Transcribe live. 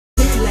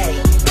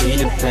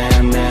Peter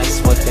Pan, that's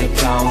what they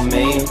call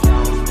me.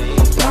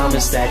 I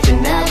promise that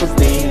you'll never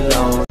be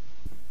alone.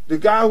 The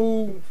guy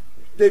who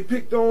they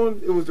picked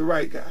on, it was the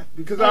right guy,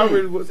 because I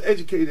already was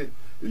educated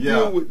to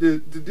deal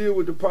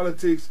with the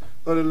politics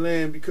of the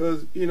land,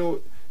 because, you know,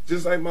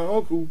 just like my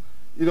uncle,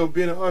 you know,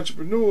 being an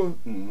entrepreneur,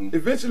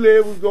 eventually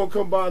it was gonna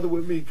come bother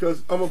with me,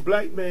 because I'm a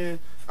black man.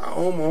 I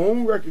own my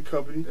own record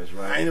company. That's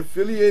right. I ain't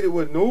affiliated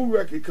with no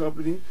record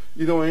company.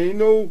 You know, ain't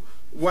no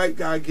white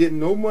guy getting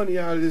no money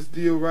out of this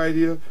deal right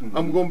here.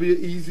 I'm gonna be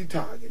an easy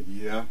target.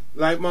 Yeah.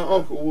 Like my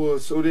uncle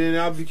was. So then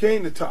I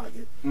became the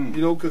target.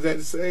 You know, because at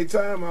the same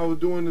time I was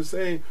doing the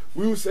same.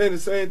 We were saying the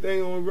same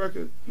thing on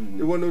record.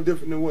 It wasn't no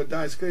different than what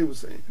Dice Clay was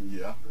saying.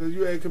 Yeah. Because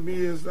you had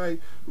comedians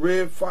like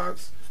Red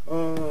Fox,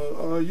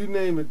 you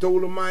name it,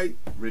 Dolomite,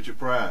 Richard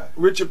Pryor.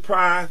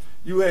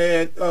 You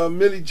had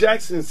Millie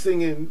Jackson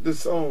singing the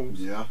songs.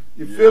 Yeah.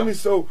 You feel me?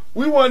 So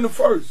we wasn't the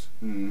first,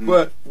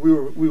 but we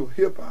were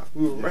hip hop,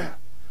 we were rap,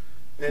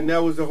 and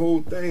that was the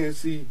whole thing. And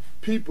see,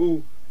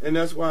 people, and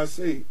that's why I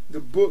say the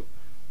book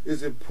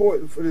is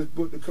important for this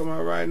book to come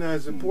out right now.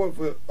 It's important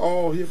for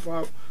all hip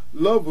hop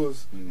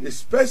lovers,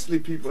 especially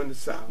people in the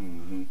South.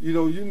 You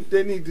know,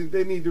 they need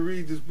to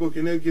read this book,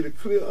 and they'll get a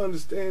clear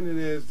understanding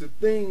as the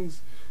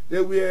things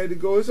that we had to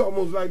go. It's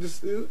almost like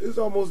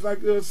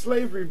a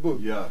slavery book.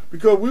 Yeah.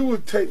 Because we were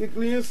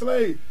technically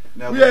enslaved.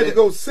 Now, we had to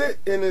go sit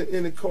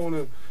in the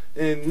corner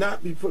and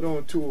not be put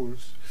on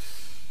tours.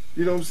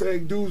 You know what I'm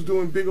saying? Dudes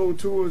doing big old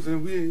tours,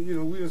 and we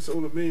done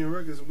sold 1 million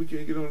records, and we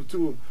can't get on the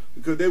tour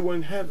because they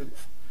wasn't having it.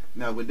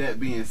 Now, with that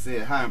being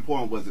said, how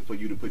important was it for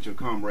you to put your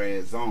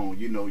comrades on?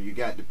 You know, you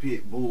got the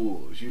pit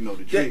bulls, you know,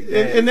 the trick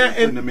dads, and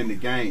putting them in the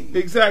game.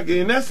 Exactly,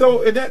 and that's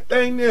so. And that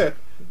thing there,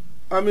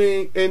 I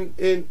mean,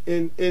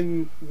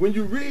 and when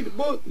you read the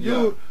book,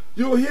 you'll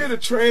hear the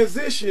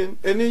transition,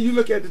 and then you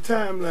look at the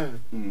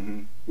timeline.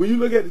 When you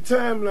look at the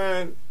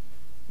timeline,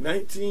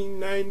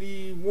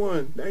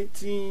 1991,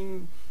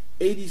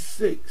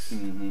 1986.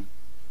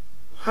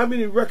 How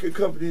many record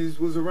companies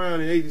was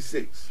around in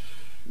 '86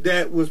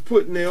 that was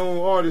putting their own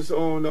artists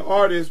on? The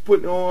artists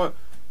putting on.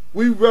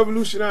 We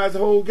revolutionized the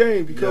whole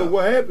game, because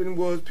what happened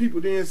was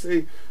people then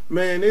say,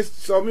 man, they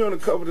saw me on the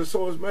cover of the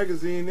Source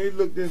magazine. They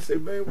looked and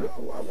said, man,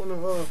 well, I want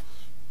to,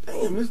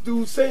 damn, this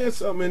dude's saying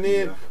something. And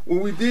then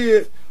when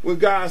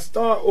guys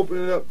start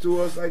opening up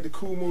to us, like the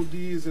Kool Moe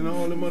Dees and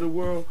all them other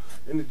world,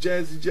 and the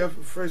Jazzy Jeff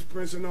and Fresh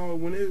Prince and all,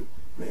 when they,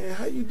 man,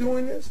 how you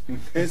doing this?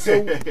 And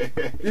so,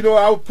 you know,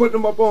 I was putting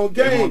them up on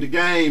game. They're on the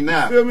game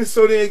now. You feel me?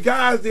 So then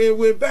guys then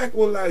went back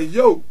and were like,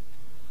 yo,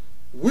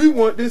 we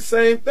want this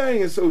same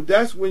thing. And so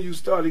that's when you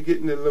started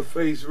getting the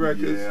LaFace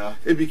records. Yeah.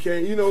 It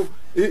became, you know,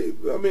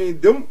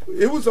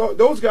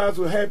 those guys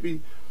were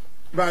happy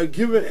by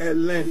giving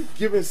Atlantic,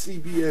 giving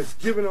CBS,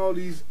 giving all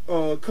these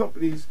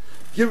companies,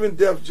 giving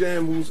Def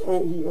Jam, who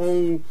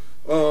owned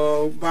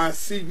by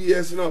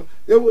CBS and all.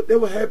 They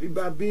were happy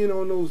by being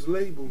on those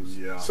labels.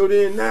 Yeah. So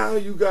then now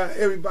you got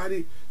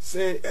everybody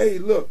saying, hey,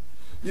 look,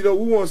 you know,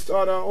 we want to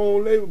start our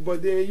own label,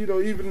 but then, you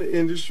know, even the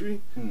industry,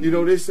 you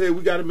know, they say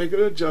we got to make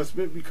an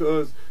adjustment,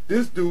 because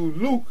this dude,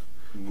 Luke,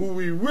 who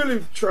we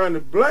really trying to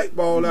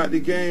blackball out the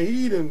game,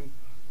 he done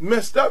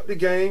messed up the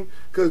game,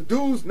 because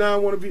dudes now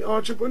want to be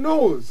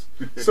entrepreneurs.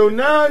 So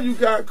now you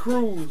got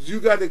Cruz, you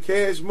got the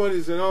Cash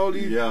Moneys and all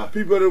these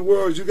people of the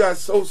world. You got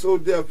So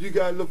Def, you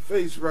got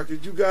LaFace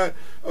records, you got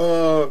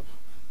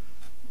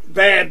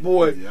Bad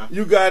Boy,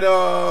 you got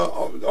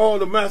all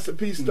the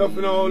Masterpiece stuff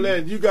and all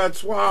that. You got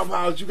Suave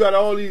House, you got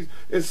all these,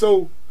 and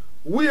so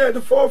we're at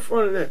the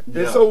forefront of that.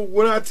 And so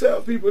when I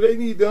tell people they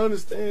need to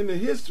understand the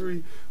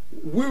history,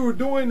 we were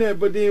doing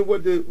that. But then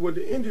what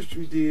the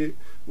industry did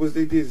was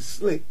they did it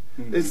slick.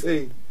 They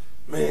say,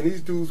 man,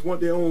 these dudes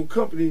want their own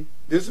company.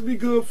 This would be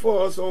good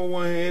for us on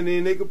one hand,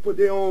 and they could put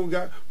their own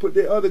guy, put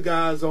their other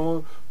guys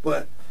on,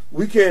 but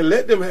we can't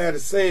let them have the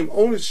same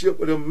ownership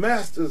of them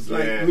masters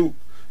like Luke.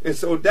 And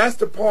so that's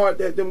the part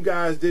that them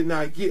guys did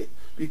not get,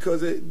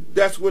 because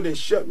that's when they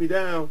shut me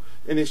down,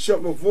 and they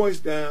shut my voice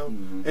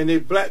down, and they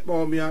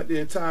blackballed me out the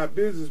entire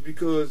business,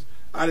 because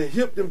I done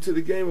hipped them to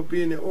the game of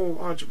being their own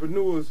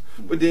entrepreneurs.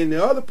 But then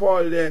the other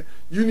part of that,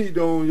 you need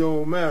to own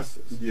your own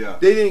masters.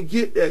 They didn't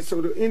get that,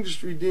 so the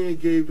industry then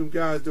gave them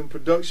guys them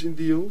production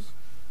deals,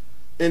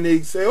 and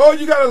they say, oh,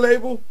 you got a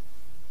label,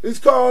 it's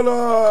called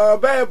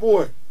Bad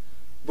Boy,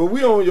 but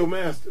we own your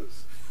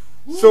masters.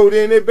 So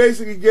then they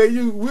basically gave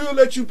you, we'll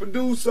let you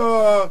produce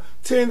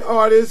 10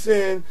 artists,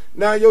 and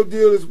now your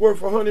deal is worth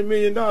 $100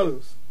 million.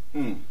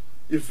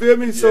 You feel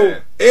me? So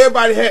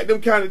everybody had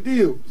them kind of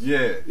deals.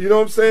 You know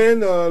what I'm saying?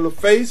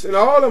 LaFace and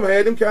all of them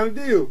had them kind of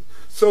deals.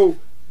 So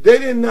they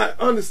did not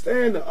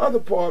understand the other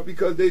part,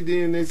 because they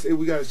say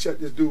we got to shut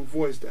this dude's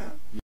voice down.